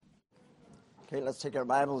Okay, let's take our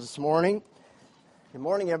Bibles this morning. Good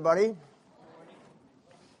morning, everybody.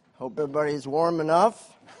 Hope everybody's warm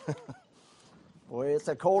enough. Boy, it's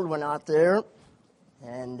a cold one out there.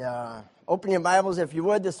 And open your Bibles, if you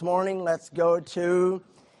would, this morning. Let's go to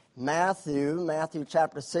Matthew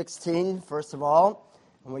chapter 16, first of all.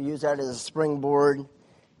 And we'll use that as a springboard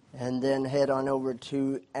and then head on over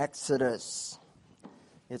to Exodus.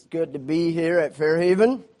 It's good to be here at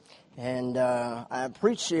Fairhaven. And I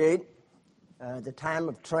appreciate the time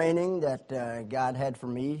of training that God had for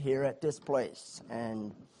me here at this place.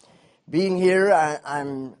 And being here,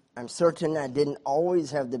 I'm certain I didn't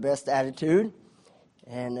always have the best attitude,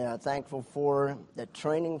 and thankful for the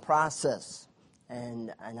training process.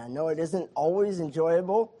 And I know it isn't always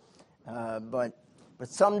enjoyable, but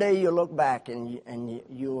someday you'll look back and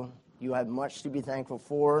you have much to be thankful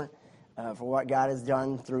for what God has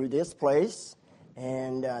done through this place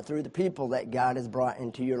and through the people that God has brought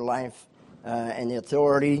into your life. And the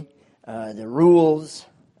authority, the rules,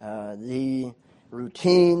 the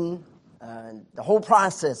routine, the whole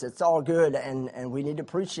process, it's all good, and we need to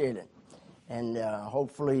appreciate it. And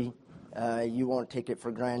hopefully you won't take it for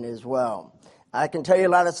granted as well. I can tell you a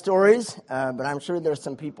lot of stories, but I'm sure there's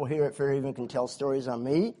some people here at Fairhaven can tell stories on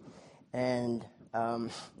me. And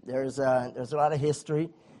there's a lot of history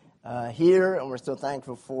here, and we're so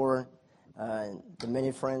thankful for the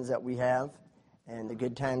many friends that we have and the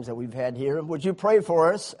good times that we've had here. Would you pray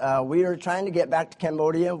for us? We are trying to get back to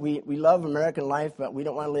Cambodia. We love American life, but we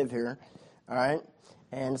don't want to live here, all right?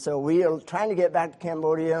 And so we are trying to get back to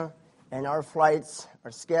Cambodia, and our flights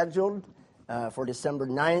are scheduled for December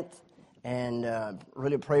 9th. And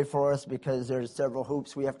really pray for us because there's several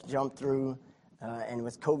hoops we have to jump through. And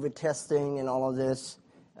with COVID testing and all of this,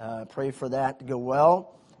 pray for that to go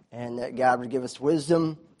well and that God would give us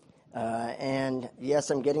wisdom. And yes,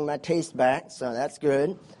 I'm getting my taste back, so that's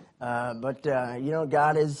good. But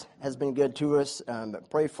God has been good to us. But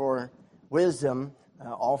pray for wisdom.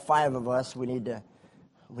 All five of us, we need to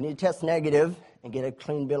test negative and get a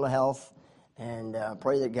clean bill of health. And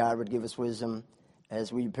pray that God would give us wisdom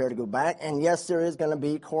as we prepare to go back. And yes, there is going to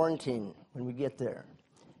be quarantine when we get there.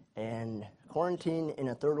 And quarantine in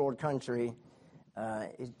a third world country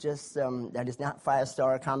is just that is not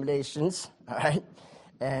 5-star accommodations. All right.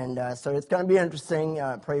 And so it's going to be interesting.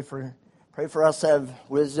 Pray for us to have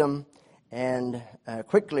wisdom and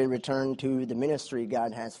quickly return to the ministry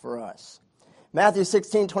God has for us. Matthew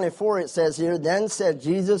 16:24, it says here, "Then said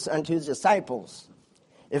Jesus unto his disciples,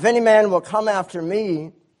 If any man will come after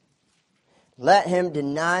me, let him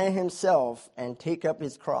deny himself and take up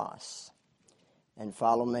his cross and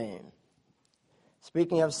follow me."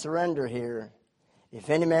 Speaking of surrender here,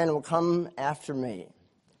 if any man will come after me,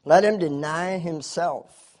 let him deny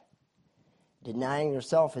himself. Denying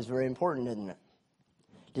yourself is very important, isn't it?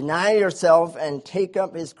 Deny yourself and take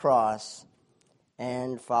up his cross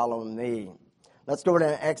and follow me. Let's go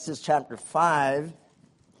to Exodus chapter 5.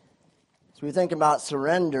 As we think about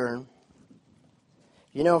surrender,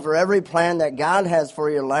 for every plan that God has for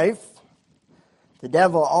your life, the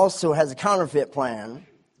devil also has a counterfeit plan.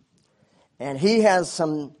 And he has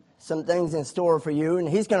some things in store for you, and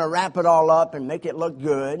he's going to wrap it all up and make it look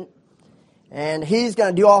good. And he's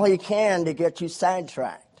going to do all he can to get you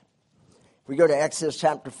sidetracked. We go to Exodus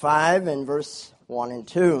chapter 5 and verse 1 and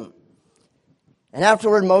 2. "And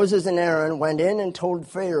afterward Moses and Aaron went in and told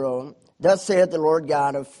Pharaoh, Thus saith the Lord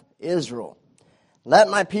God of Israel, Let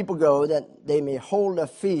my people go, that they may hold a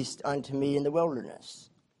feast unto me in the wilderness.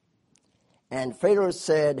 And Pharaoh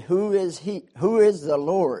said, Who is the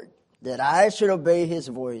Lord, that I should obey his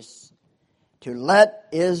voice, to let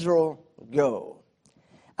Israel go?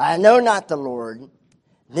 I know not the Lord,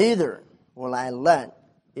 neither will I let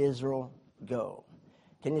Israel go."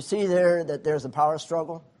 Can you see there that there's a power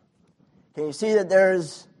struggle? Can you see that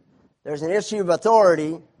there's an issue of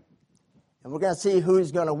authority, and we're going to see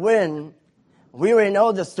who's going to win? We already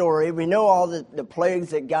know the story. We know all the plagues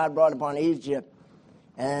that God brought upon Egypt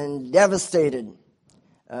and devastated.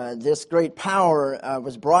 This great power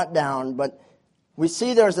was brought down, but we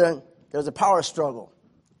see there's a power struggle.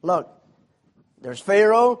 Look, there's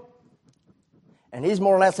Pharaoh, and he's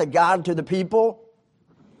more or less a god to the people,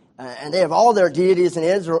 and they have all their deities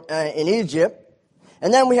in Egypt.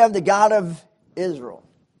 And then we have the God of Israel,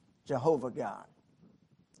 Jehovah God.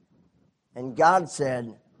 And God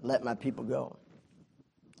said, "Let my people go."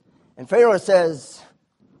 And Pharaoh says,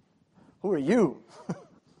 "Who are you?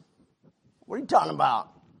 What are you talking about?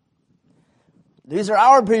 These are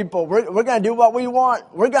our people. We're going to do what we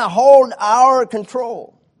want. We're going to hold our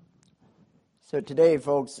control." So today,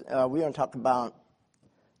 folks, we're going to talk about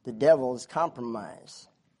the devil's compromise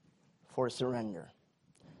for surrender.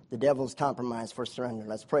 the devil's compromise for surrender.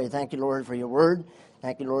 Let's pray. Thank you, Lord, for your word.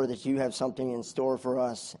 Thank you, Lord, that you have something in store for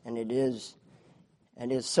us, and it is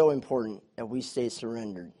so important that we stay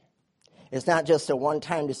surrendered. It's not just a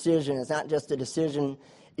one-time decision. It's not just a decision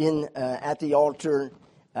at the altar,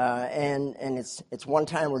 and it's one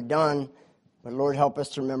time we're done. But Lord, help us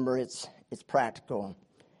to remember it's practical.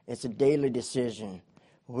 It's a daily decision.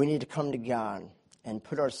 We need to come to God and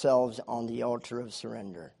put ourselves on the altar of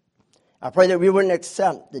surrender. I pray that we wouldn't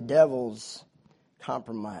accept the devil's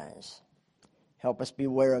compromise. Help us be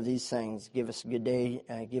aware of these things. Give us a good day.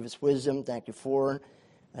 Give us wisdom. Thank you for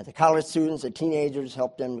the college students, the teenagers.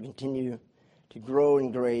 Help them to continue to grow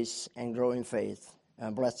in grace and grow in faith.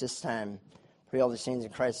 Bless this time. Pray all these things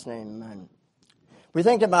in Christ's name. Amen. We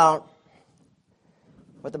think about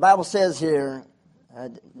what the Bible says here.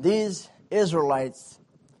 These Israelites,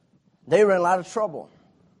 they were in a lot of trouble.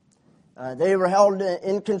 They were held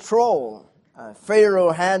in control.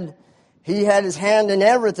 Pharaoh had his hand in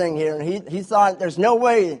everything here, and he thought there's no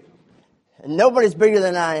way, nobody's bigger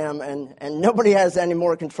than I am, and nobody has any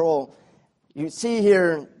more control. You see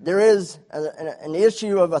here, there is an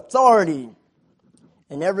issue of authority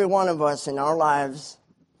in every one of us in our lives.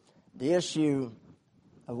 The issue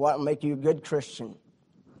of what will make you a good Christian,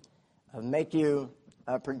 of make you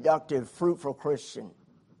a productive, fruitful Christian,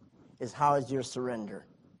 is how is your surrender.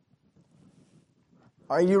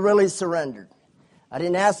 Are you really surrendered? I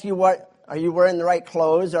didn't ask you are you wearing the right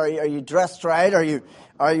clothes? Are you dressed right? Are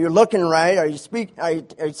you looking right? Are you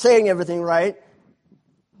saying everything right?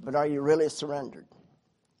 But are you really surrendered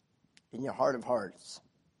in your heart of hearts?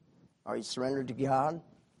 Are you surrendered to God?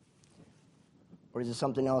 Or is there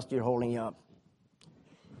something else you're holding up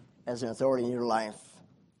as an authority in your life?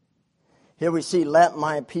 Here we see, let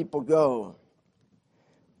my people go.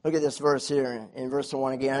 Look at this verse here in verse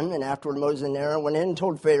 1 again. And afterward Moses and Aaron went in and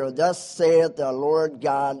told Pharaoh, thus saith the Lord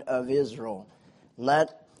God of Israel,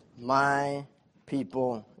 let my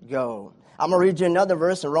people go. I'm going to read you another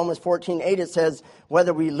verse in Romans 14:8. It says,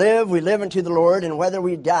 whether we live unto the Lord, and whether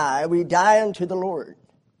we die unto the Lord.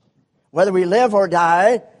 Whether we live or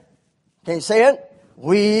die, can you say it?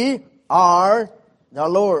 We are the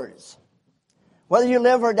Lord's. Whether you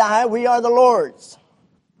live or die, we are the Lord's.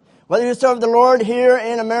 Whether you serve the Lord here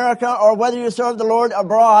in America or whether you serve the Lord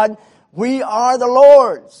abroad, we are the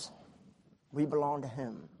Lord's. We belong to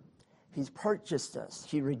Him. He's purchased us.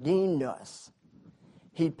 He redeemed us.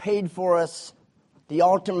 He paid for us the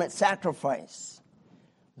ultimate sacrifice.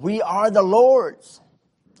 We are the Lord's.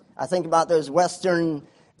 I think about those Western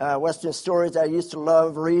stories I used to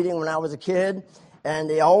love reading when I was a kid, and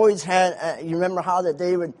they always had. You remember how that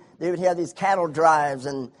they would have these cattle drives,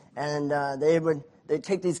 and they'd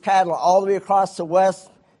take these cattle all the way across the West,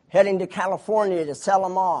 heading to California to sell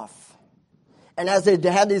them off. And as they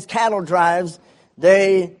had these cattle drives,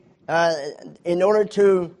 they in order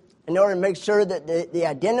to make sure that they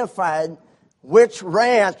identified which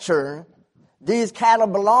rancher these cattle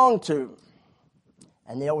belonged to.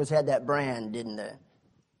 And they always had that brand, didn't they?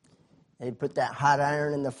 They'd put that hot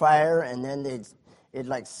iron in the fire, and then it'd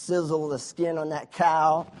like sizzle the skin on that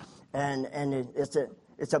cow, and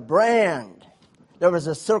it's a brand. There was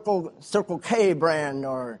a Circle K brand,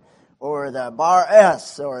 or the Bar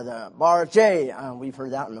S, or the Bar J. We've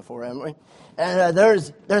heard that one before, haven't we? And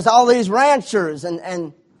there's all these ranchers,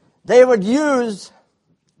 and they would use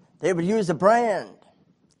a brand.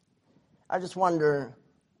 I just wonder,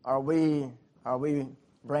 are we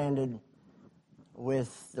branded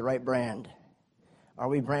with the right brand? Are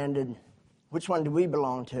we branded? Which one do we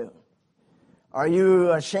belong to? Are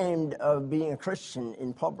you ashamed of being a Christian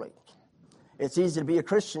in public? It's easy to be a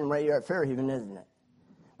Christian right here at Fairhaven, isn't it?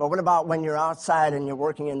 But what about when you're outside and you're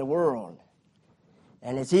working in the world?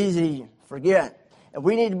 And it's easy to forget. And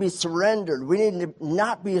we need to be surrendered. We need to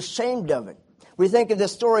not be ashamed of it. We think of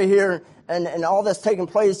this story here and all that's taking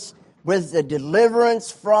place with the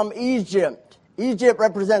deliverance from Egypt. Egypt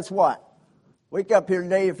represents what? Wake up here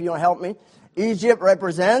today if you want to help me. Egypt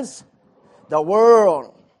represents the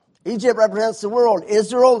world. Egypt represents the world.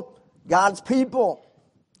 Israel, God's people.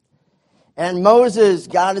 And Moses,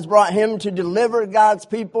 God has brought him to deliver God's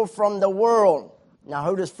people from the world. Now,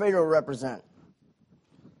 who does Pharaoh represent?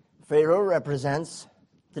 Pharaoh represents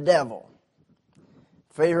the devil.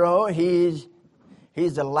 Pharaoh, he's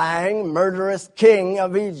the lying, murderous king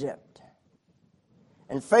of Egypt.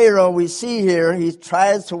 And Pharaoh, we see here, he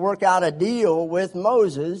tries to work out a deal with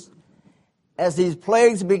Moses. As these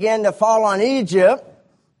plagues begin to fall on Egypt,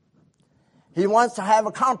 he wants to have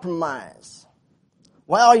a compromise.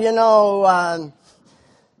 Well,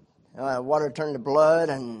 water turned to blood,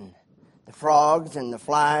 and the frogs and the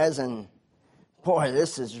flies, and boy,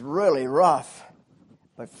 this is really rough.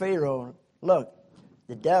 But Pharaoh, look,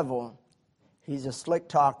 the devil, he's a slick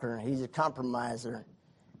talker. He's a compromiser.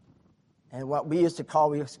 And what we used to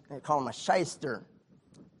call him a shyster.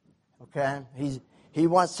 Okay? He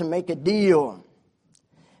wants to make a deal.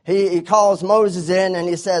 He calls Moses in and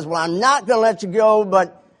he says, well, I'm not going to let you go,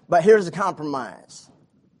 but here's a compromise.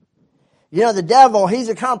 You know, the devil, he's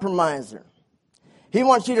a compromiser. He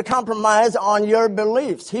wants you to compromise on your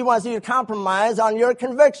beliefs. He wants you to compromise on your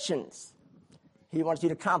convictions. He wants you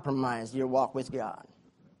to compromise your walk with God.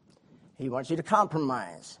 He wants you to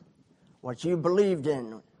compromise what you believed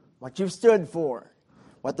in, what you stood for,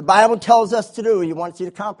 what the Bible tells us to do. He wants you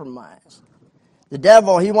to compromise. The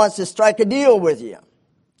devil, he wants to strike a deal with you.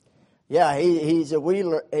 Yeah, he's a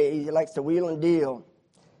wheeler. He likes to wheel and deal.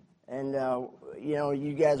 And, you know,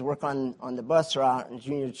 you guys work on the bus route in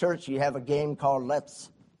junior church. You have a game called Let's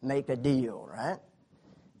Make a Deal, right?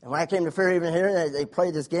 And when I came to Fairhaven here, they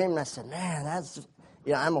played this game, and I said, man, that's,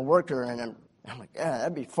 you know, I'm a worker, and I'm like, yeah,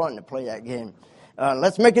 that'd be fun to play that game.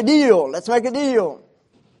 Let's make a deal. Let's make a deal.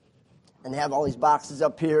 And they have all these boxes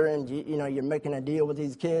up here, and, you know, you're making a deal with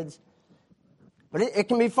these kids. But it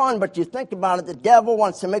can be fun, but you think about it, the devil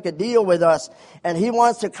wants to make a deal with us, and he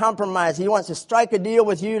wants to compromise. He wants to strike a deal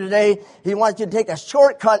with you today. He wants you to take a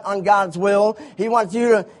shortcut on God's will. He wants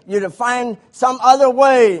you to find some other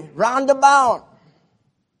way, roundabout.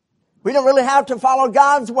 We don't really have to follow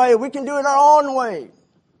God's way. We can do it our own way.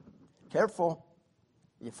 Careful.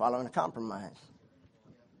 You're following a compromise.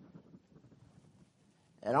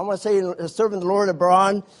 And I want to say serving the Lord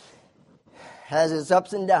abroad has its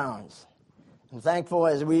ups and downs. I'm thankful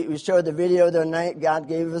as we showed the video the other night, God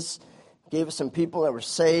gave us some people that were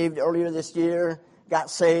saved earlier this year, got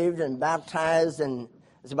saved and baptized, and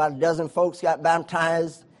there's about a dozen folks got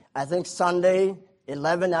baptized. I think Sunday,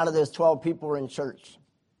 11 out of those 12 people were in church.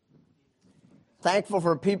 Thankful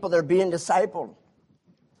for people that are being discipled.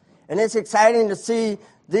 And it's exciting to see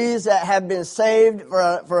these that have been saved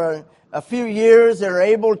for a few years that are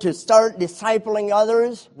able to start discipling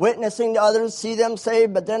others, witnessing to others, see them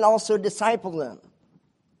saved, but then also disciple them.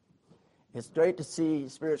 It's great to see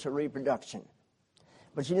spiritual reproduction.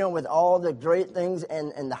 But you know, with all the great things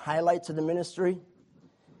and the highlights of the ministry,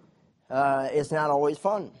 it's not always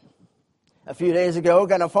fun. A few days ago,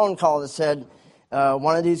 got a phone call that said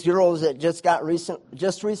one of these girls that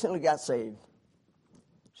just recently got saved.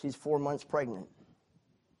 She's 4 months pregnant.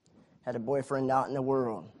 Had a boyfriend out in the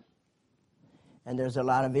world. And there's a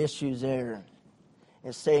lot of issues there.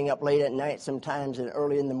 And staying up late at night sometimes and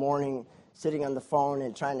early in the morning, sitting on the phone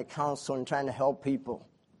and trying to counsel and trying to help people.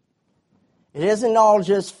 It isn't all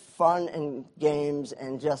just fun and games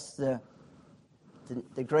and just the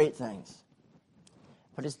great things.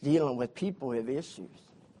 But it's dealing with people who have issues.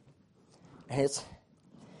 And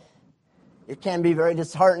it can be very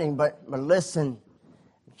disheartening, but listen,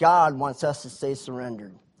 God wants us to stay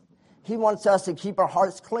surrendered. He wants us to keep our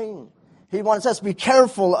hearts clean. He wants us to be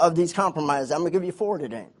careful of these compromises. I'm going to give you 4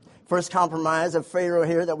 today. First compromise of Pharaoh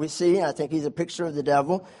here that we see, I think he's a picture of the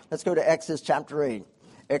devil. Let's go to Exodus chapter 8.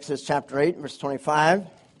 Exodus chapter 8, verse 25.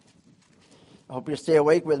 I hope you'll stay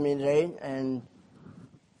awake with me today, and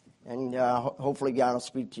hopefully God will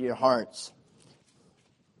speak to your hearts.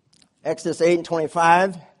 Exodus 8 and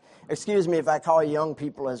 25. Excuse me if I call you young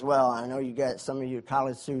people as well. I know you got some of you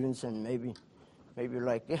college students, and maybe you're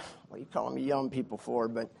like, what are you calling me young people for?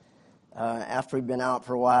 But after we've been out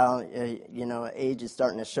for a while, you know, age is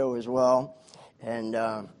starting to show as well. And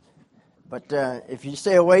but if you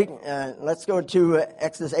stay awake, let's go to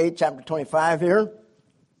Exodus 8, chapter 25 here.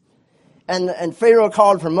 And Pharaoh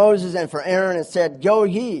called for Moses and for Aaron and said, "Go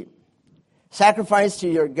ye, sacrifice to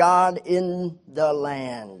your God in the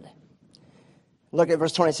land." Look at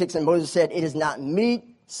verse 26. And Moses said, "It is not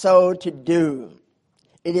meet so to do."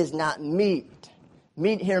 It is not meet.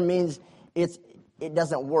 Meet here means it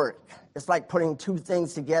doesn't work. It's like putting two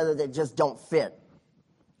things together that just don't fit.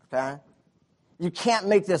 Okay? You can't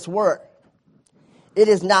make this work. It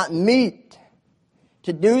is not meet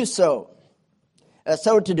to do so.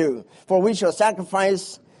 To do. For we shall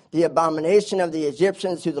sacrifice the abomination of the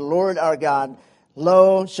Egyptians to the Lord our God.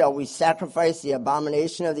 Lo, shall we sacrifice the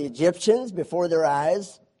abomination of the Egyptians before their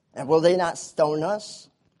eyes? And will they not stone us?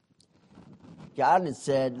 God had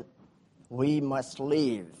said, we must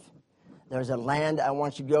leave. There's a land I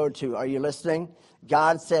want you to go to. Are you listening?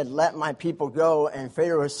 God said, let my people go. And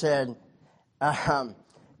Pharaoh said,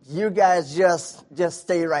 you guys just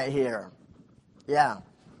stay right here. Yeah.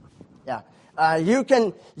 You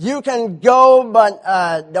can go,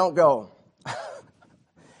 but don't go.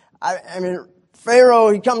 I mean, Pharaoh,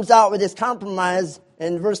 he comes out with this compromise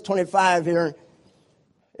in verse 25 here.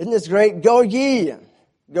 Isn't this great? Go ye.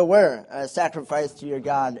 Go where? Sacrifice to your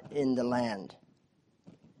God in the land.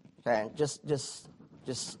 Okay, just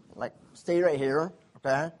like stay right here.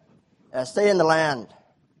 Okay, stay in the land.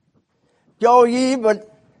 Go ye, but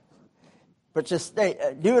just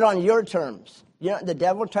stay. Do it on your terms. You know, the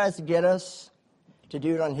devil tries to get us to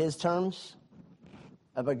do it on his terms.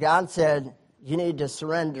 But God said, you need to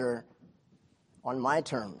surrender on my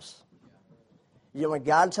terms. You know, when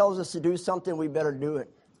God tells us to do something, we better do it.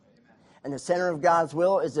 And the center of God's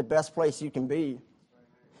will is the best place you can be.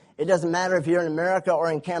 It doesn't matter if you're in America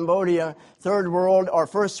or in Cambodia, third world or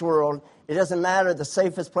first world. It doesn't matter. The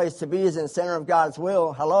safest place to be is in the center of God's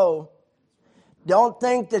will. Hello. Don't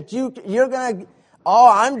think that you're going to,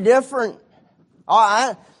 I'm different.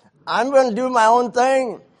 I'm going to do my own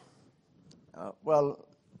thing. Well,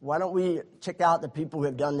 why don't we check out the people who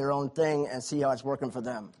have done their own thing and see how it's working for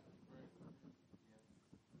them?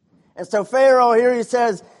 And so Pharaoh here, he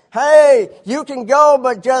says, hey, you can go,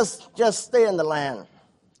 but just stay in the land.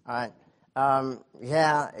 All right.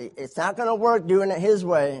 It's not going to work doing it his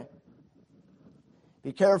way.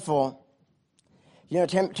 Be careful. You know,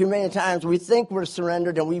 too many times we think we're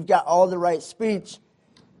surrendered and we've got all the right speech,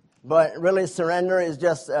 but really surrender is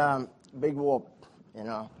just big whoop, you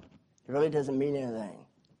know. It really doesn't mean anything.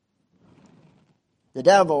 The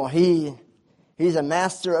devil, he's a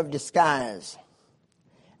master of disguise.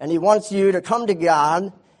 And he wants you to come to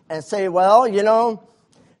God and say, well, you know,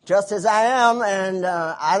 just as I am, and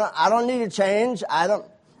I don't need to change. I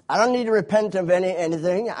don't need to repent of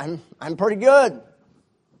anything. I'm pretty good.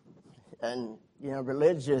 And you know,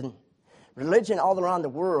 religion all around the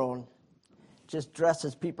world just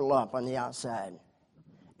dresses people up on the outside.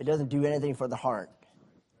 It doesn't do anything for the heart.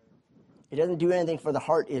 It doesn't do anything for the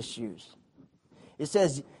heart issues. It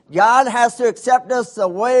says God has to accept us the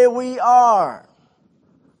way we are.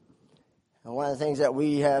 And one of the things that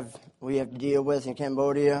we have to deal with in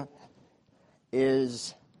Cambodia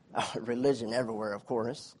is religion everywhere, of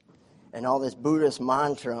course, and all this Buddhist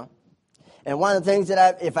mantra. And one of the things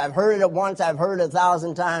that if I've heard it once, I've heard it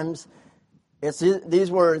 1,000 times. It's these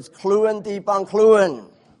words, "Kluan Thipang Kluan."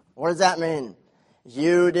 What does that mean?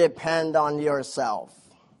 You depend on yourself.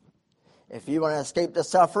 If you want to escape the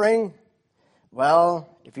suffering,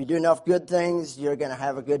 well, if you do enough good things, you're going to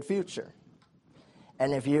have a good future.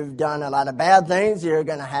 And if you've done a lot of bad things, you're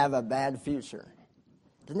going to have a bad future.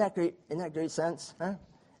 Isn't that great sense? Huh?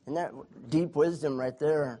 Isn't that deep wisdom right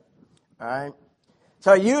there? All right?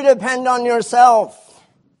 So you depend on yourself.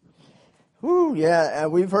 Whew, yeah,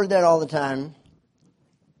 we've heard that all the time.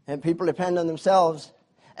 And people depend on themselves.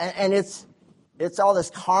 And it's all this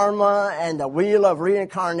karma and the wheel of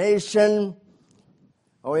reincarnation.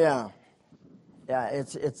 Oh, yeah. Yeah,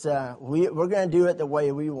 we're going to do it the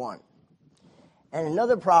way we want. And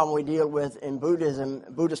another problem we deal with in Buddhism,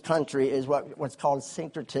 Buddhist country, is what's called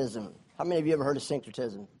syncretism. How many of you ever heard of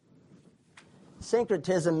syncretism?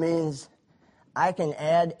 Syncretism means I can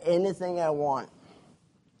add anything I want.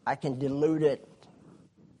 I can dilute it.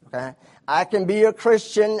 Okay? I can be a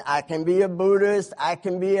Christian. I can be a Buddhist. I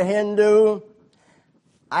can be a Hindu.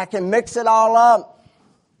 I can mix it all up.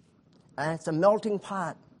 And it's a melting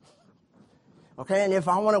pot. Okay? And if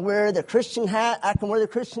I want to wear the Christian hat, I can wear the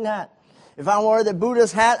Christian hat. If I want to wear the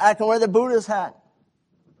Buddhist hat, I can wear the Buddhist hat.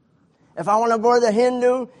 If I want to wear the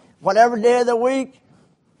Hindu, whatever day of the week,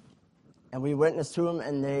 and we witness to them,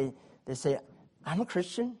 and they say, I'm a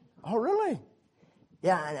Christian. Oh, really?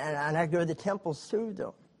 Yeah, and I go to the temples too,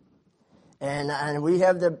 though. And we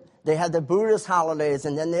have they have the Buddhist holidays,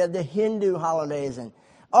 and then they have the Hindu holidays, and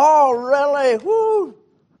oh, really? Whoo!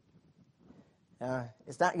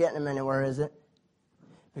 It's not getting them anywhere, is it?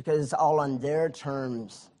 Because it's all on their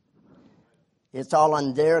terms. It's all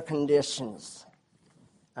on their conditions.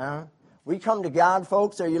 We come to God,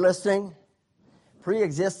 folks. Are you listening?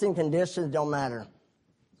 Pre-existing conditions don't matter.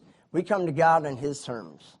 We come to God on His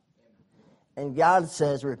terms. And God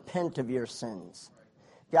says, repent of your sins.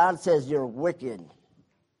 God says, you're wicked.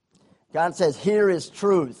 God says, here is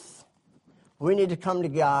truth. We need to come to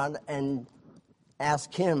God and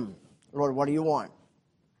ask Him, Lord, what do you want?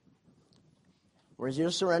 Where's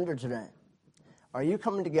your surrender today? Are you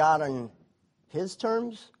coming to God on His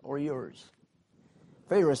terms or yours?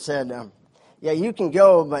 Pharaoh said, yeah, you can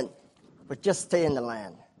go, but just stay in the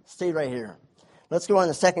land. Stay right here. Let's go on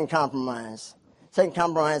the second compromise. Second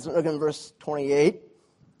compromise, look in verse 28.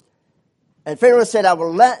 And Pharaoh said, I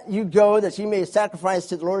will let you go that ye may sacrifice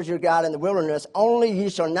to the Lord your God in the wilderness. Only ye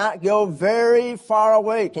shall not go very far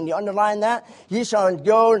away. Can you underline that? Ye shall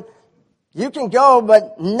go, you can go,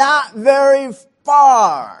 but not very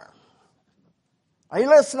far. Are you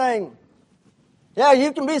listening? Yeah,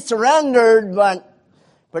 you can be surrendered,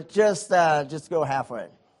 but just go halfway.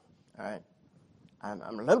 All right.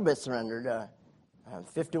 I'm a little bit surrendered,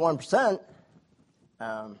 51%.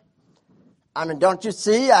 I mean, don't you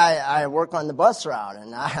see? I work on the bus route,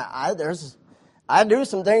 and I do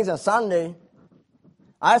some things on Sunday.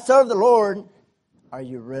 I serve the Lord. Are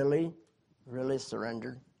you really, really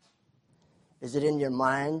surrendered? Is it in your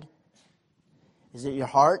mind? Is it your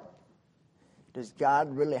heart? Does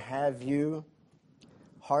God really have you,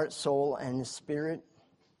 heart, soul, and spirit?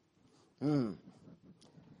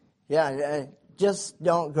 Yeah, just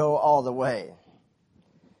don't go all the way.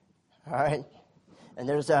 All right? And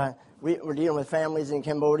we're dealing with families in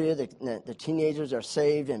Cambodia. The teenagers are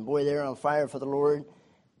saved, and boy, they're on fire for the Lord.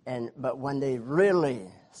 But when they really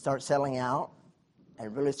start selling out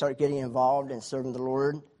and really start getting involved in serving the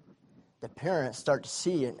Lord, the parents start to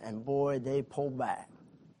see it, and boy, they pull back.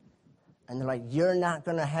 And they're like, you're not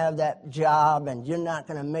going to have that job, and you're not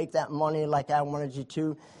going to make that money like I wanted you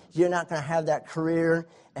to. You're not going to have that career,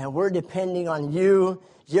 and we're depending on you.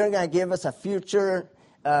 You're going to give us a future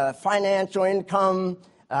financial income.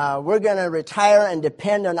 We're going to retire and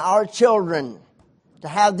depend on our children to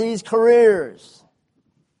have these careers.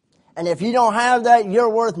 And if you don't have that, you're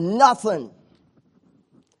worth nothing.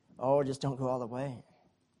 Oh, just don't go all the way.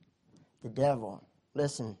 The devil,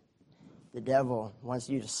 listen, the devil wants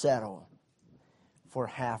you to settle for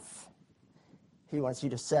half. He wants you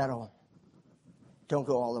to settle. Don't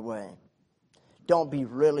go all the way. Don't be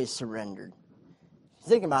really surrendered.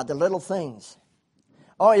 Think about the little things.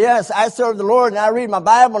 Oh, yes, I serve the Lord and I read my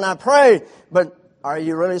Bible and I pray, but are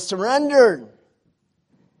you really surrendered?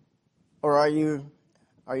 Or are you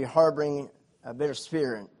harboring a bitter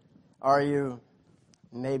spirit? Are you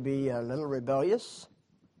maybe a little rebellious?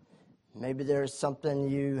 Maybe there's something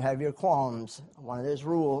you have your qualms. One of those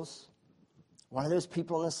rules, one of those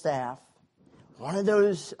people on the staff, one of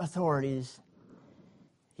those authorities.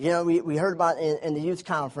 You know, we heard about in the youth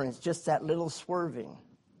conference, just that little swerving.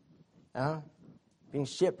 Being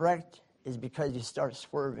shipwrecked is because you start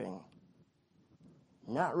swerving.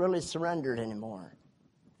 Not really surrendered anymore.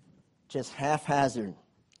 Just haphazard.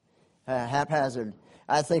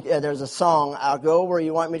 I think there's a song, I'll go where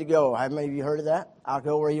you want me to go. Have many of you heard of that? I'll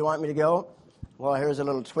go where you want me to go. Well, here's a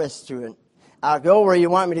little twist to it. I'll go where you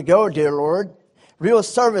want me to go, dear Lord. Real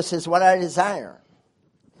service is what I desire.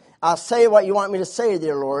 I'll say what you want me to say,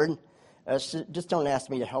 dear Lord. Just don't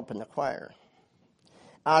ask me to help in the choir.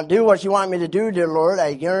 I'll do what you want me to do, dear Lord. I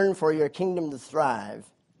yearn for your kingdom to thrive.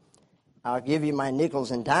 I'll give you my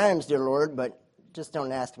nickels and dimes, dear Lord, but just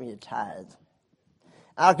don't ask me to tithe.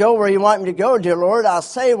 I'll go where you want me to go, dear Lord. I'll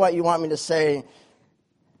say what you want me to say.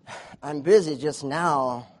 I'm busy just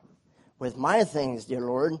now with my things, dear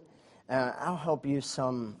Lord. I'll help you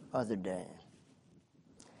some other day.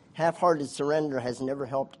 Half-hearted surrender has never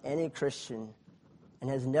helped any Christian and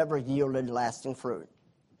has never yielded lasting fruit.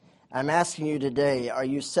 I'm asking you today, are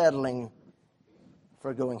you settling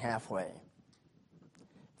for going halfway?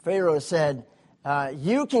 Pharaoh said,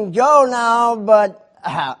 you can go now, but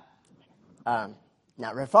not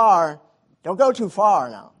very far. Don't go too far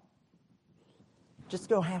now. Just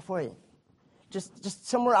go halfway. Just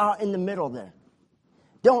somewhere out in the middle there.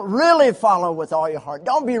 Don't really follow with all your heart.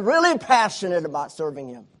 Don't be really passionate about serving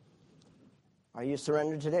him. Are you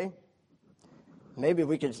surrendered today? Maybe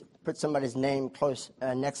we could put somebody's name close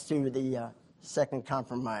next to the second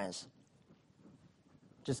compromise.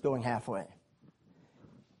 Just going halfway.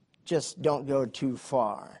 Just don't go too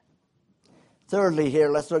far. Thirdly here,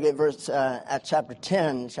 let's look at chapter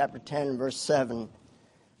 10, verse 7.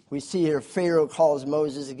 We see here Pharaoh calls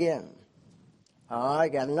Moses again. I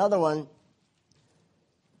got another one.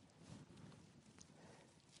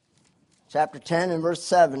 Chapter 10 and verse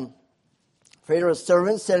 7. Pharaoh's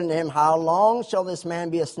servants said unto him, how long shall this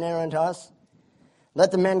man be a snare unto us?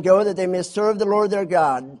 Let the men go that they may serve the Lord their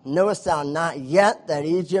God. Knowest thou not yet that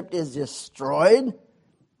Egypt is destroyed?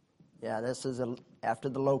 Yeah, this is after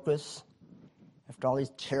the locusts, after all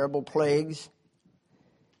these terrible plagues.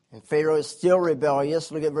 And Pharaoh is still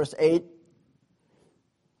rebellious. Look at verse 8.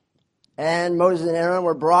 And Moses and Aaron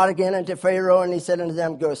were brought again unto Pharaoh, and he said unto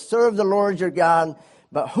them, go serve the Lord your God.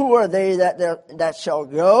 But who are they that shall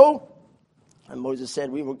go? And Moses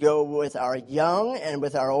said, we will go with our young and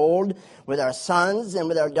with our old, with our sons and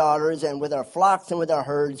with our daughters, and with our flocks and with our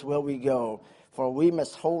herds will we go. For we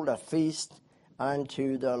must hold a feast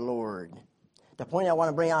unto the Lord. The point I want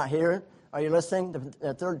to bring out here, are you listening?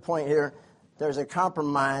 The third point here, there's a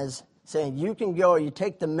compromise saying you can go, you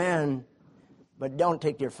take the men, but don't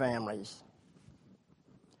take your families.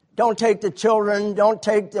 Don't take the children, don't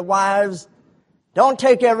take the wives, don't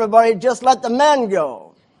take everybody, just let the men go.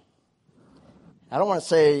 I don't want to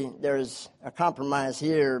say there's a compromise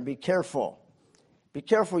here. Be careful. Be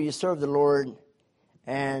careful you serve the Lord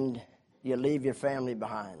and you leave your family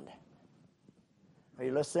behind. Are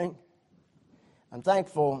you listening? I'm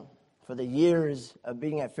thankful for the years of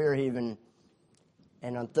being at Fairhaven,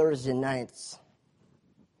 and on Thursday nights,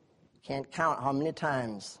 can't count how many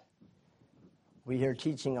times we hear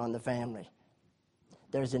teaching on the family.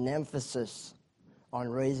 There's an emphasis on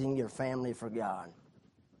raising your family for God.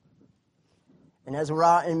 And as we're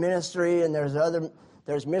out in ministry, and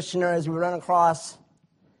there's missionaries we run across,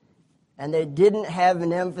 and they didn't have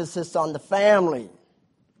an emphasis on the family.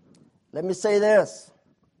 Let me say this.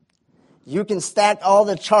 You can stack all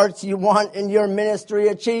the charts you want in your ministry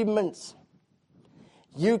achievements.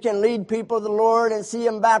 You can lead people to the Lord and see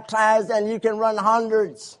them baptized, and you can run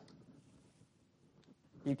hundreds.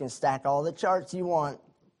 You can stack all the charts you want.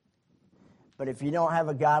 But if you don't have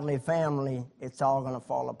a godly family, it's all going to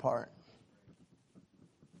fall apart.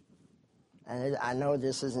 And I know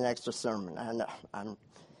this is an extra sermon. I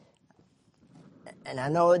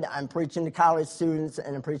know I'm preaching to college students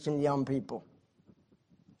and I'm preaching to young people.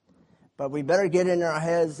 But we better get in our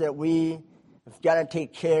heads that we've got to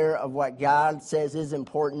take care of what God says is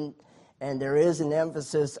important. And there is an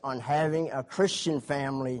emphasis on having a Christian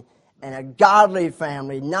family and a godly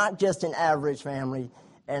family, not just an average family.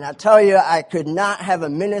 And I tell you, I could not have a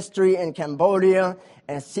ministry in Cambodia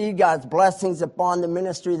and see God's blessings upon the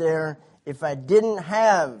ministry there if I didn't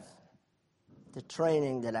have the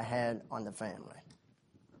training that I had on the family.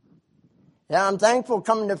 Yeah, I'm thankful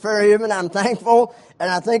coming to Fairhaven. I'm thankful,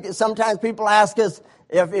 and I think sometimes people ask us,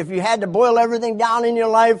 if you had to boil everything down in your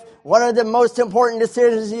life, what are the most important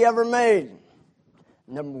decisions you ever made?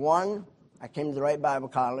 Number one, I came to the right Bible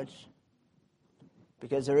college,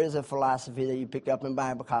 because there is a philosophy that you pick up in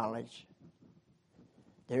Bible college.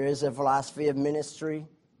 There is a philosophy of ministry.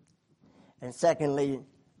 And secondly,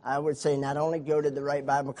 I would say not only go to the right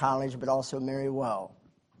Bible college, but also marry well.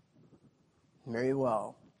 Marry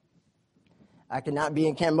well. I could not be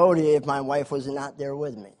in Cambodia if my wife was not there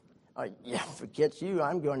with me. Oh, yeah, forget you,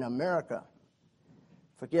 I'm going to America.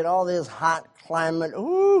 Forget all this hot climate,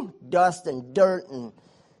 dust and dirt and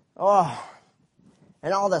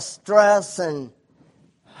all the stress and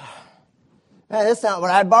man, that's not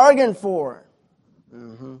what I bargained for.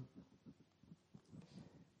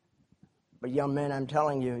 But young men, I'm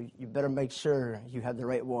telling you, you better make sure you have the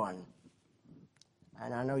right one.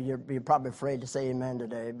 And I know you're probably afraid to say amen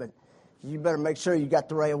today, but you better make sure you got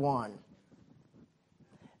the right one.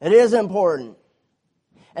 It is important.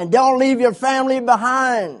 And don't leave your family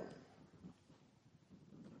behind.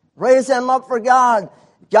 Raise them up for God.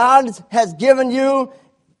 God has given you,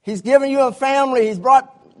 He's given you a family. He's brought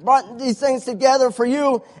these things together for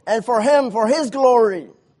you and for Him, for His glory.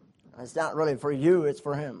 It's not really for you, it's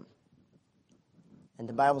for Him. And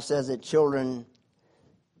the Bible says that children,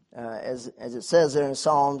 as it says there in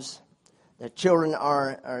Psalms, that children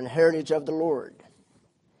are an heritage of the Lord.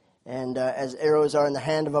 And as arrows are in the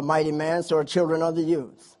hand of a mighty man, so are children of the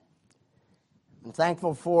youth. I'm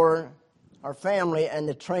thankful for our family and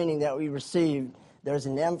the training that we received. There's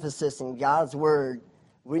an emphasis in God's Word.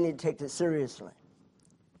 We need to take it seriously.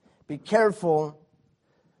 Be careful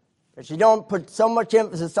that you don't put so much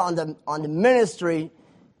emphasis on the ministry,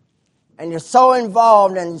 and you're so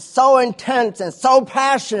involved and so intense and so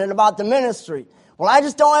passionate about the ministry. Well, I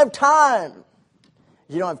just don't have time.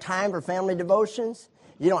 You don't have time for family devotions.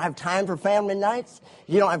 You don't have time for family nights.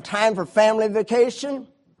 You don't have time for family vacation.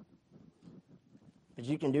 But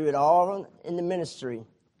you can do it all in the ministry,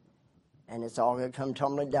 and it's all going to come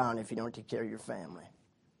tumbling down if you don't take care of your family.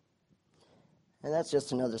 And that's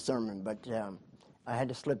just another sermon, but I had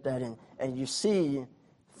to slip that in. And you see,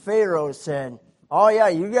 Pharaoh said, oh, yeah,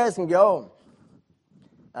 you guys can go,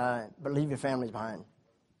 but leave your families behind.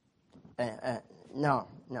 No,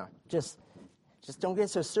 just don't get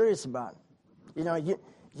so serious about it. You know,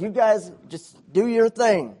 you guys just do your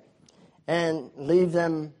thing and leave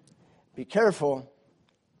them. Be careful,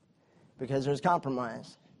 because there's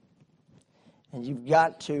compromise. And you've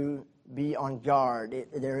got to be on guard.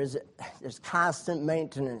 There's constant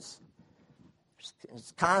maintenance.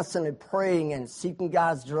 It's constantly praying and seeking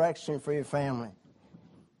God's direction for your family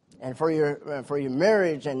and for your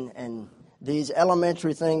marriage and these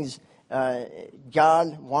elementary things.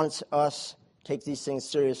 God wants us to take these things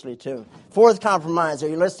seriously too. Fourth compromise. Are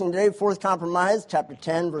you listening today? Fourth compromise, chapter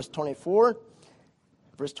 10, verse 24.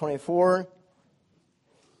 Verse 24.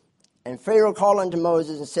 And Pharaoh called unto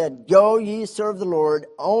Moses and said, Go ye serve the Lord,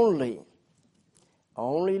 only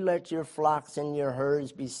let your flocks and your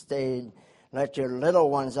herds be stayed. Let your little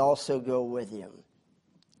ones also go with you.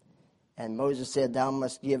 And Moses said, Thou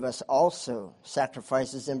must give us also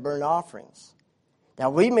sacrifices and burnt offerings, Now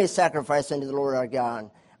we may sacrifice unto the Lord our God.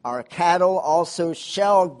 Our cattle also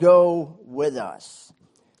shall go with us.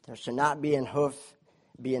 There shall not be an hoof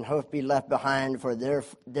be left behind, for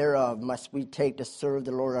thereof must we take to serve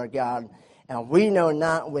the Lord our God. And we know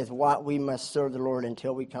not with what we must serve the Lord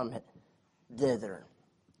until we come thither.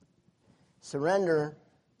 Surrender,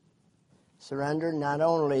 not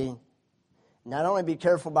only be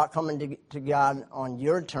careful about coming to God on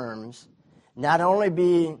your terms, not only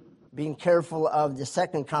being careful of the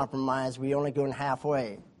second compromise, we only go in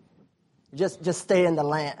halfway. Just stay in the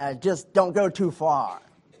land. Just don't go too far.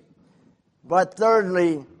 But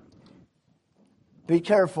thirdly, be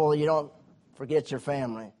careful you don't forget your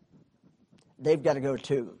family. They've got to go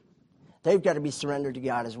too. They've got to be surrendered to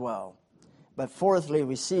God as well. But fourthly,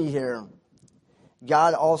 we see here,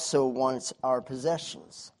 God also wants our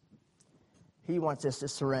possessions. He wants us to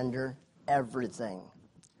surrender everything.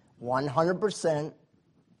 100%.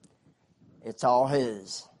 It's all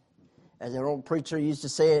His. As an old preacher used to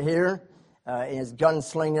say it here, in his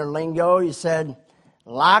gunslinger lingo, he said,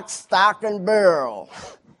 lock, stock, and barrel.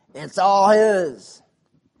 It's all His.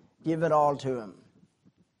 Give it all to Him.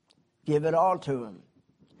 Give it all to Him.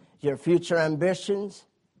 Your future ambitions,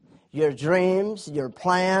 your dreams, your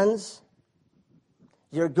plans,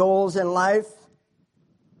 your goals in life.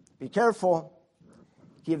 Be careful.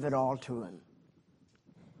 Give it all to Him.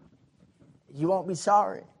 You won't be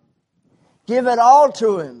sorry. Give it all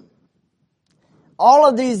to Him. All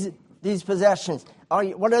of these possessions.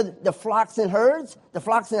 What are the flocks and herds? The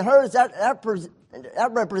flocks and herds, that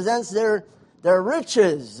represents their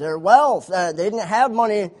riches, their wealth. They didn't have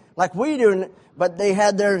money like we do, but they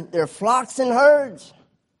had their flocks and herds.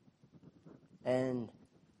 And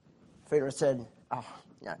Pharaoh said, oh,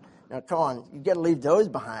 now come on, you got to leave those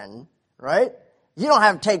behind, right? You don't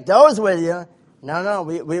have to take those with you. No,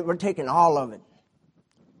 we're taking all of it.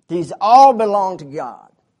 These all belong to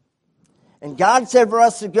God. And God said for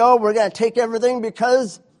us to go, we're going to take everything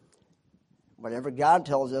because whatever God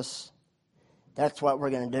tells us, that's what we're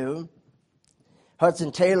going to do.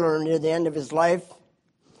 Hudson Taylor, near the end of his life,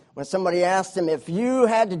 when somebody asked him, if you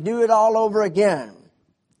had to do it all over again,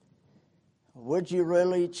 would you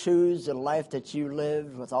really choose the life that you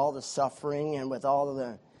lived with all the suffering and with all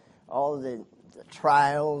the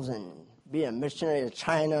trials and be a missionary to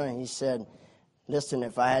China? And he said, listen,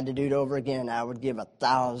 if I had to do it over again, I would give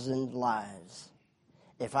 1,000 lives.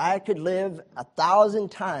 If I could live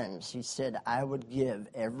 1,000 times, he said, I would give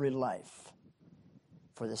every life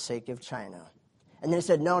for the sake of China. And they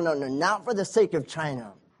said, no, not for the sake of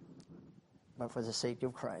China, but for the sake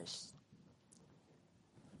of Christ.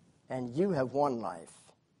 And you have one life.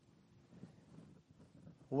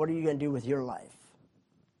 What are you going to do with your life?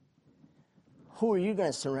 Who are you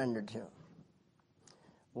going to surrender to?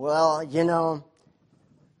 Well,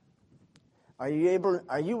 are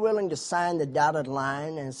you willing to sign the dotted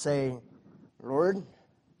line and say, Lord,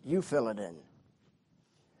 you fill it in.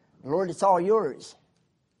 Lord, it's all yours.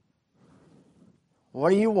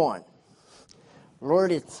 What do you want?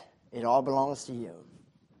 Lord, it all belongs to you.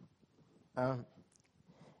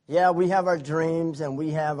 Yeah, we have our dreams and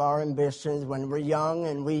we have our ambitions when we're young,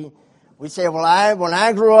 and we say, well, when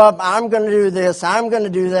I grow up, I'm going to do this, I'm going to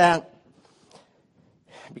do that.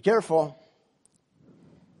 Be careful.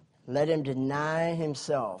 Let him deny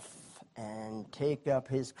himself and take up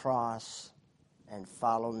his cross and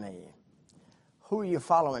follow me. Who are you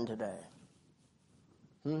following today?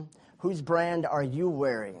 Whose brand are you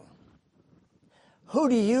wearing? Who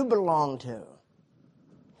do you belong to?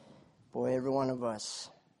 Boy, every one of us,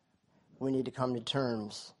 we need to come to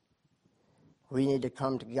terms. We need to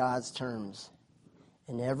come to God's terms.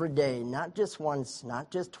 And every day, not just once,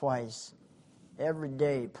 not just twice, every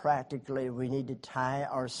day, practically, we need to tie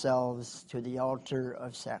ourselves to the altar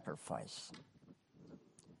of sacrifice.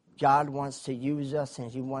 God wants to use us and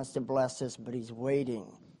He wants to bless us, but He's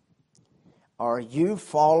waiting. Are you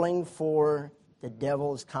falling for the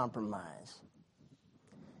devil's compromise?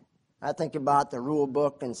 I think about the rule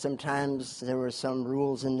book, and sometimes there were some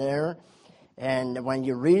rules in there. And when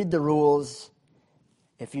you read the rules,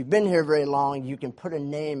 if you've been here very long, you can put a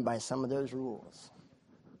name by some of those rules.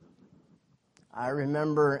 I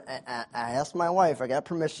remember I asked my wife, I got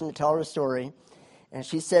permission to tell her a story, and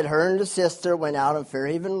she said her and her sister went out on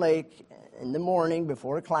Fairhaven Lake in the morning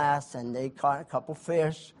before class, and they caught a couple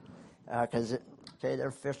fish, because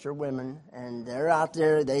they're fisher women, and they're out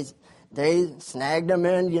there, they snagged them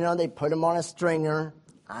in, they put them on a stringer.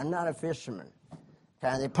 I'm not a fisherman.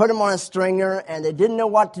 Okay, they put them on a stringer, and they didn't know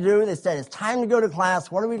what to do. They said, it's time to go to class.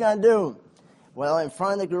 What are we going to do? Well, in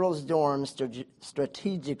front of the girls' dorm,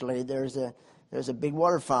 strategically, there's a big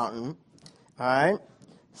water fountain, all right?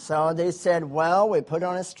 So they said, well, we put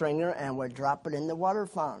on a stringer and we drop it in the water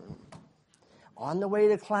fountain. On the way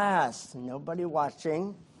to class, nobody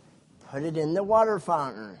watching, put it in the water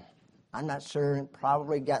fountain. I'm not sure, it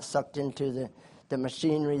probably got sucked into the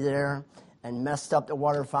machinery there and messed up the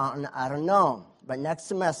water fountain. I don't know. But next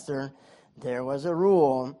semester, there was a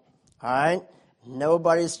rule, all right?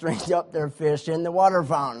 Nobody stringed up their fish in the water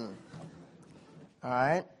fountain. All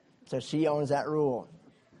right? So she owns that rule.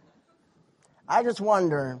 I just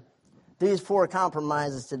wonder, these 4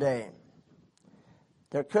 compromises today,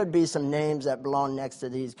 there could be some names that belong next to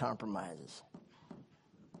these compromises.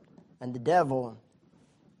 And the devil,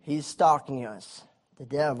 he's stalking us. The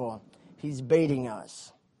devil, he's baiting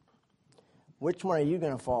us. Which one are you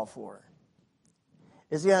going to fall for?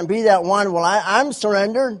 Is it going to be that one, well, I'm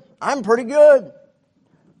surrendered. I'm pretty good.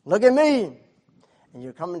 Look at me. And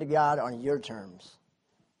you're coming to God on your terms.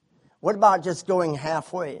 What about just going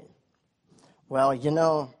halfway? Well,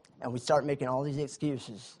 and we start making all these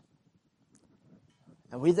excuses.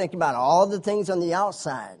 And we think about all the things on the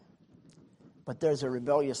outside. But there's a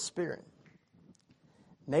rebellious spirit.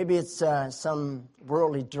 Maybe it's some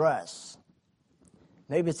worldly dress.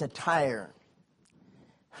 Maybe it's a tire.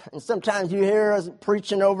 And sometimes you hear us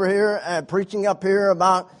preaching up here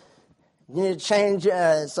about you need to change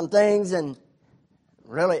some things, and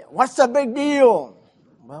really, what's the big deal?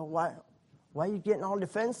 Well, why are you getting all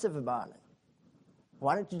defensive about it?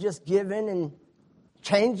 Why don't you just give in and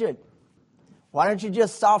change it? Why don't you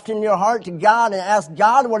just soften your heart to God and ask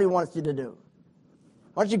God what He wants you to do?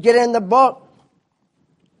 Why don't you get in the book?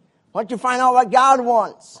 Why don't you find out what God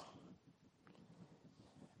wants?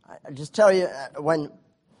 I just tell you, when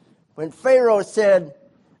Pharaoh said,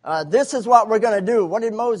 this is what we're going to do, what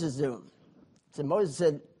did Moses do? Moses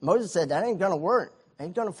said, that ain't going to work.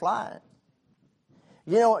 Ain't going to fly.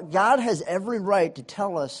 God has every right to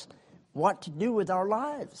tell us what to do with our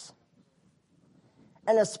lives.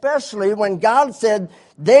 And especially when God said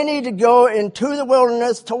they need to go into the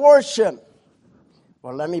wilderness to worship.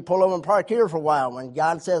 Well, let me pull over and park here for a while. When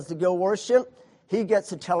God says to go worship, He gets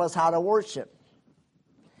to tell us how to worship.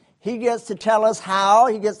 He gets to tell us how.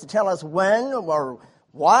 He gets to tell us when or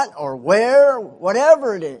what or where,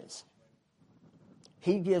 whatever it is.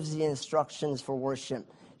 He gives the instructions for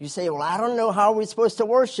worship. You say, well, I don't know how we're supposed to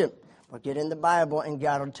worship. Well, get in the Bible and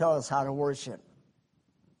God will tell us how to worship.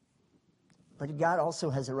 But God also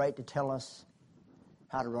has a right to tell us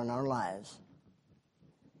how to run our lives.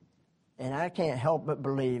 And I can't help but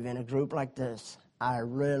believe in a group like this, I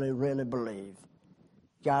really, really believe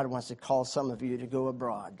God wants to call some of you to go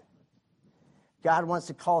abroad. God wants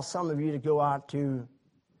to call some of you to go out to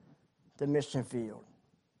the mission field.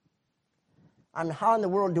 I mean, how in the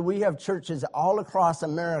world do we have churches all across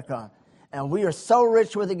America and we are so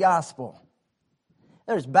rich with the gospel?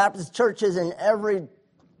 There's Baptist churches in every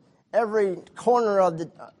corner of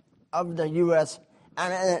the U.S.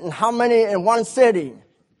 and how many in one city?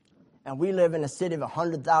 And we live in a city of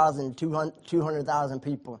 100,000, 200,000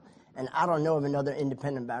 people. And I don't know of another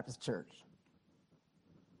independent Baptist church.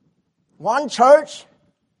 One church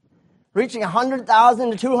reaching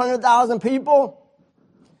 100,000 to 200,000 people.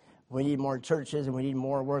 We need more churches and we need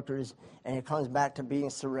more workers. And it comes back to being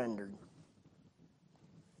surrendered.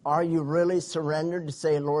 Are you really surrendered to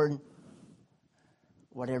say, Lord,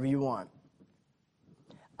 whatever you want?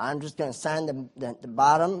 I'm just going to sign the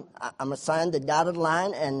bottom. I'm going to sign the dotted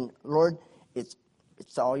line, and Lord, it's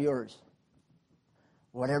all yours.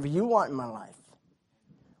 Whatever you want in my life.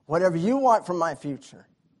 Whatever you want for my future.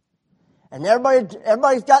 And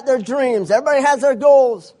everybody's got their dreams. Everybody has their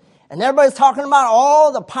goals. And everybody's talking about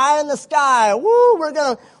all the pie in the sky. Woo, we're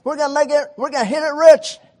gonna make it, we're gonna hit it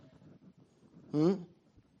rich.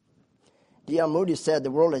 D.L. Moody said the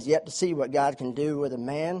world has yet to see what God can do with a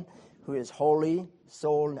man who is wholly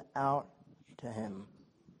sold out to Him.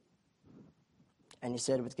 And he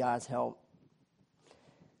said, with God's help,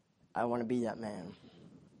 I want to be that man.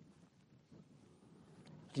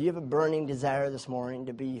 Do you have a burning desire this morning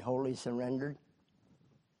to be wholly surrendered?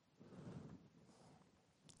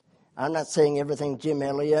 I'm not saying everything Jim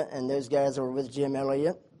Elliott and those guys that were with Jim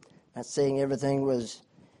Elliott. Not saying everything was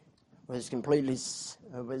completely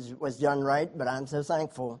was done right, but I'm so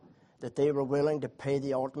thankful that they were willing to pay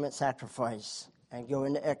the ultimate sacrifice and go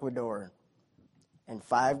into Ecuador. And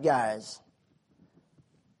 5 guys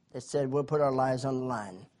that said, we'll put our lives on the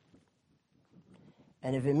line.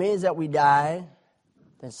 And if it means that we die,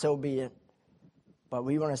 then so be it. But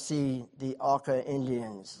we want to see the Auca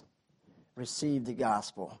Indians receive the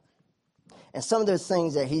gospel. And some of those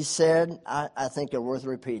things that he said, I think are worth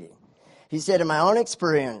repeating. He said, in my own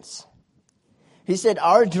experience, he said,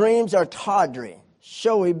 our dreams are tawdry,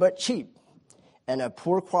 showy, but cheap. and of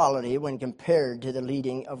poor quality when compared to the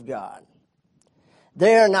leading of God.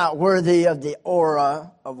 They are not worthy of the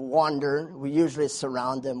aura of wonder we usually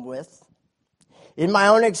surround them with. In my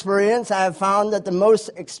own experience, I have found that the most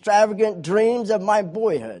extravagant dreams of my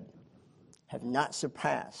boyhood have not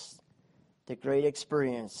surpassed the great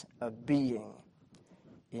experience of being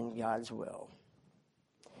in God's will.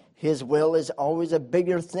 His will is always a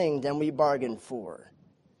bigger thing than we bargained for.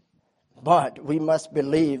 But we must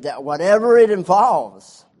believe that whatever it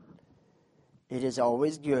involves, it is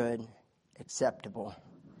always good, acceptable,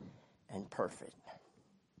 and perfect.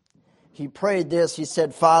 He prayed this. He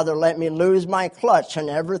said, Father, let me lose my clutch on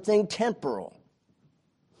everything temporal.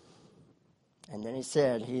 And then he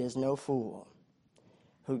said, he is no fool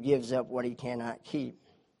who gives up what he cannot keep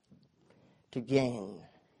to gain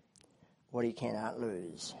what he cannot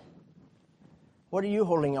lose. What are you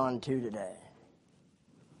holding on to today?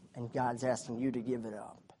 And God's asking you to give it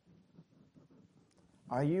up.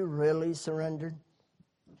 Are you really surrendered?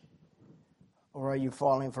 Or are you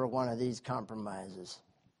falling for one of these compromises?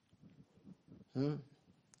 The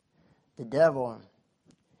devil,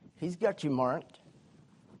 he's got you marked.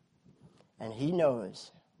 And he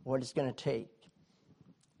knows what it's going to take.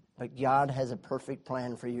 But God has a perfect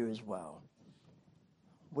plan for you as well.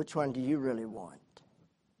 Which one do you really want?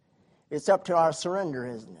 It's up to our surrender,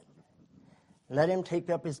 isn't it? Let him take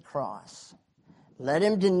up his cross. Let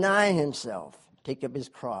him deny himself, take up his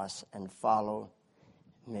cross, and follow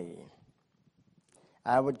me.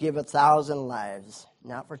 I would give 1,000 lives,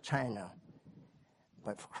 not for China,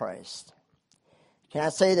 but for Christ. Can I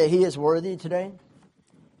say that he is worthy today?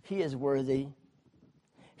 He is worthy.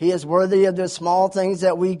 He is worthy of the small things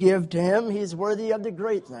that we give to him. He is worthy of the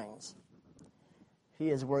great things. He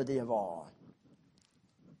is worthy of all.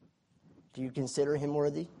 Do you consider him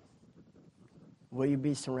worthy? Will you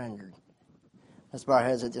be surrendered? Let's bow our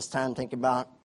heads at this time. Think about